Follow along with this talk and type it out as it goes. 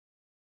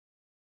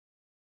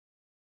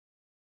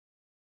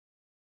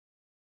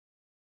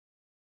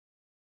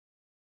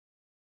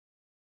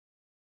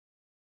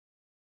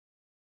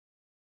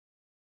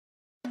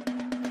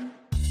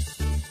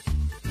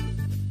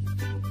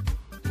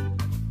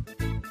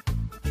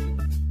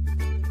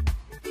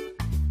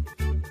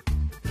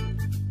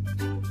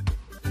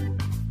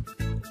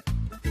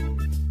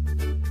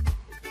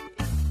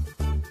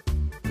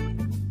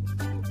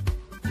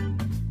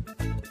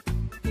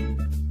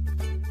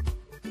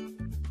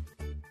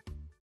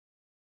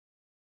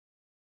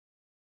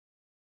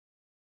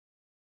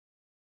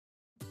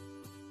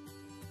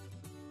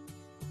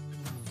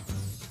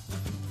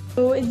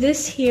So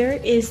this here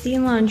is the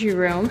laundry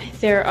room.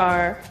 There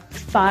are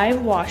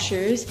 5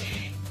 washers.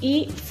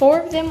 4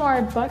 of them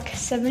are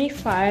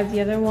 $1.75.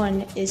 The other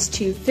one is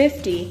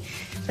 $2.50.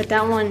 But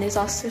that one is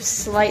also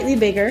slightly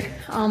bigger.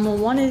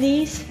 One of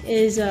these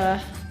is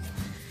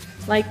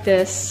like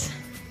this.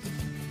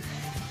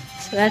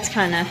 So that's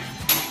kind of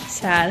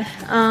sad.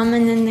 And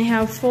then they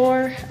have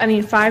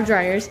 5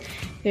 dryers.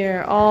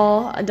 They're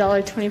all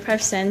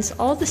 $1.25,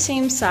 all the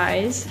same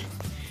size.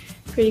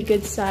 Pretty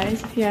good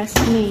size if you ask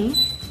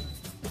me.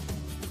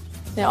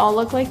 They all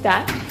look like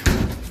that.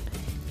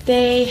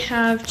 They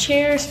have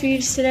chairs for you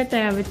to sit at. They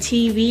have a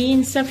TV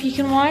and stuff you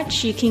can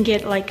watch. You can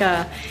get like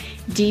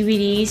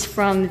DVDs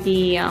from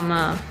the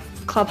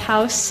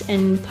clubhouse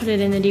and put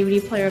it in the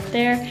DVD player up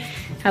there.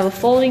 Have a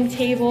folding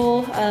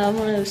table,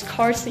 one of those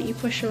carts that you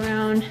push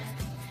around.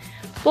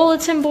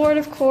 Bulletin board,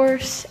 of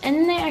course, and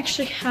then they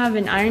actually have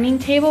an ironing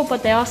table,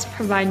 but they also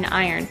provide an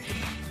iron.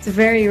 It's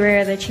very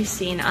rare that you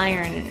see an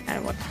iron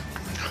at work.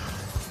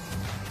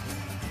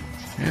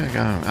 Yeah, I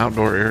got an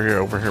outdoor area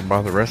over here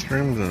by the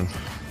restrooms, and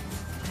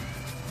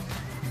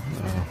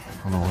I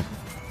don't know what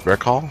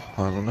rec hall.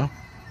 I don't know.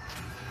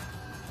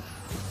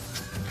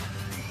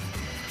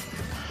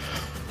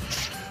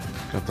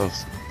 Got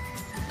those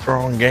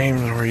throwing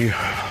games where you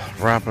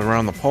wrap it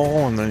around the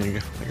pole, and then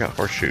they got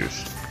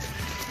horseshoes.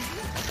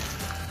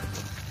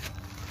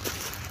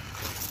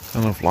 I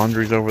don't know if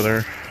laundry's over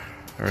there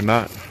or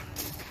not.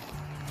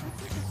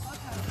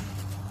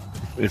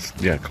 It's,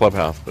 yeah,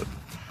 clubhouse, but.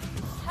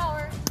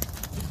 Power.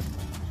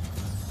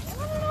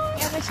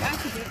 Yeah, I wish I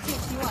could do it too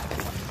if you want.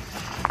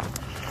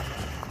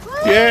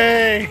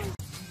 Yay!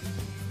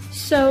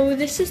 So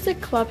this is the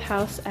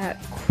clubhouse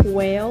at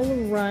Quail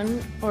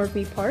Run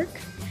RV Park.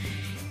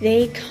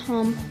 They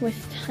come with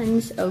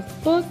tons of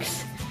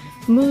books,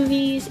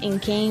 movies,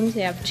 and games.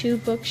 They have 2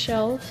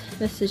 bookshelves.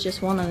 This is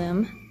just one of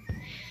them.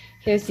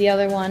 Here's the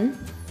other one.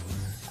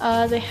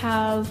 They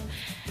have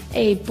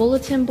a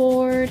bulletin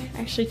board,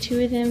 actually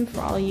 2 of them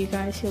for all you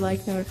guys who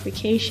like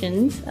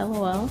notifications,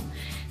 LOL.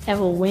 They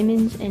have a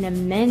women's and a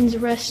men's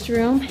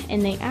restroom,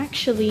 and they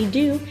actually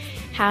do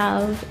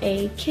have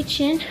a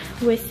kitchen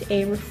with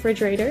a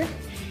refrigerator.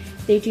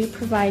 They do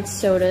provide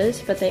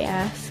sodas, but they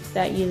ask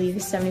that you leave a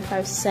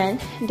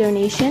 75-cent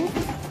donation.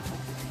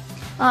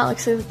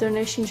 Looks like the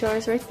donation jar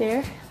is right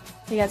there.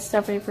 They got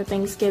stuff ready for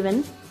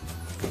Thanksgiving.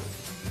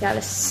 Got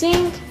a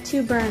sink,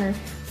 2 burner,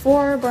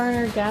 4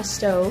 burner gas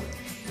stove,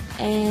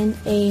 and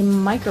a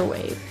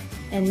microwave.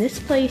 And this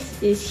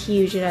place is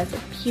huge. It has a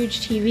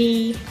huge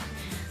TV.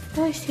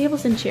 All these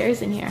tables and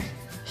chairs in here.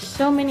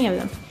 So many of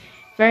them.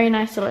 Very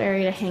nice little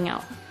area to hang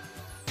out.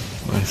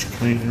 Nice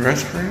clean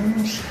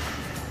restrooms.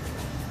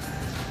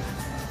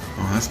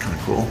 Oh, that's kind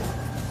of cool.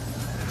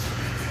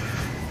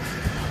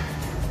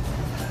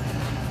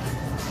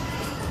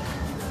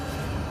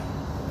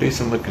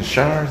 Decent looking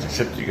showers,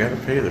 except you gotta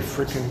pay the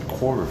freaking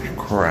quarters,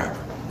 crap.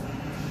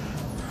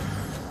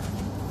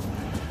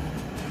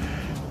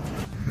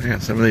 We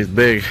got some of these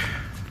big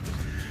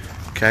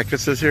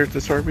cactuses here at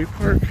this RV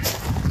park.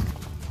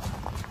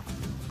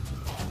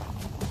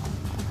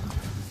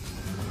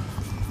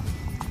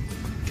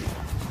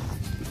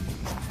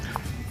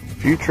 A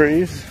few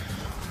trees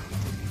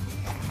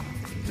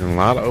and a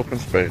lot of open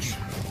space.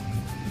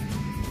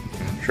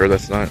 I'm sure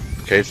that's not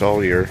the case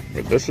all year,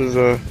 but this is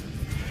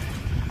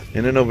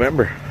into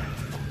November.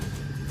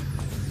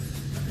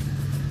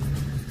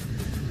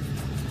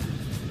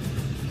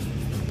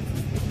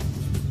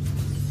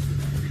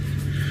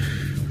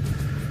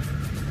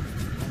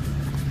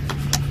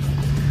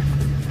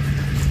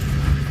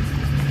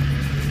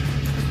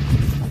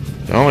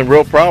 The only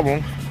real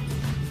problem,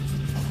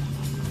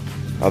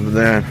 other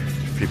than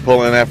if you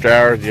pull in after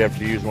hours, you have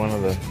to use one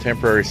of the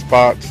temporary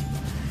spots,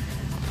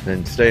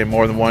 then stay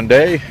more than 1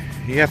 day,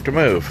 you have to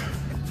move.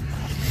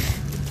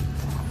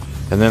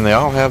 And then they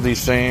all have these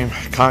same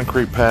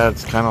concrete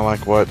pads, kind of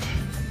like what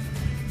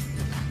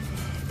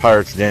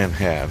Pirate's Den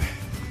had.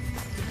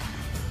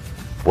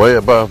 Way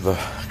above the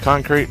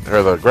concrete,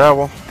 or the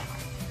gravel,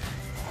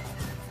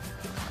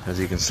 as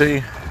you can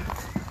see.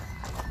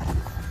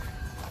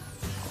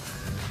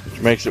 Which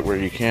makes it where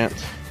you can't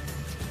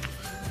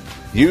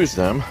use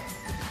them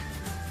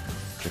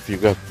if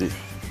you've got the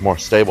more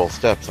stable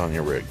steps on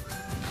your rig.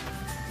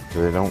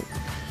 They won't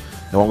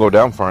go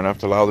down far enough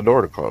to allow the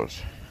door to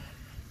close.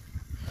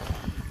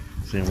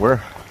 See,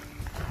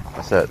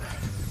 what's that?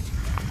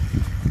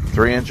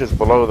 3 inches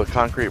below the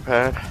concrete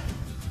pad.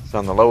 It's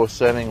on the lowest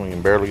setting. We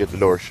can barely get the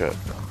door shut.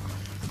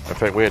 In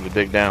fact, we had to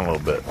dig down a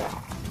little bit.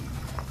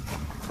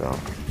 So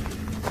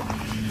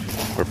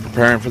we're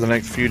preparing for the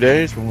next few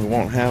days when we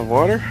won't have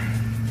water.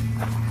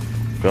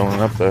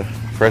 Filling up the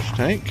fresh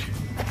tank.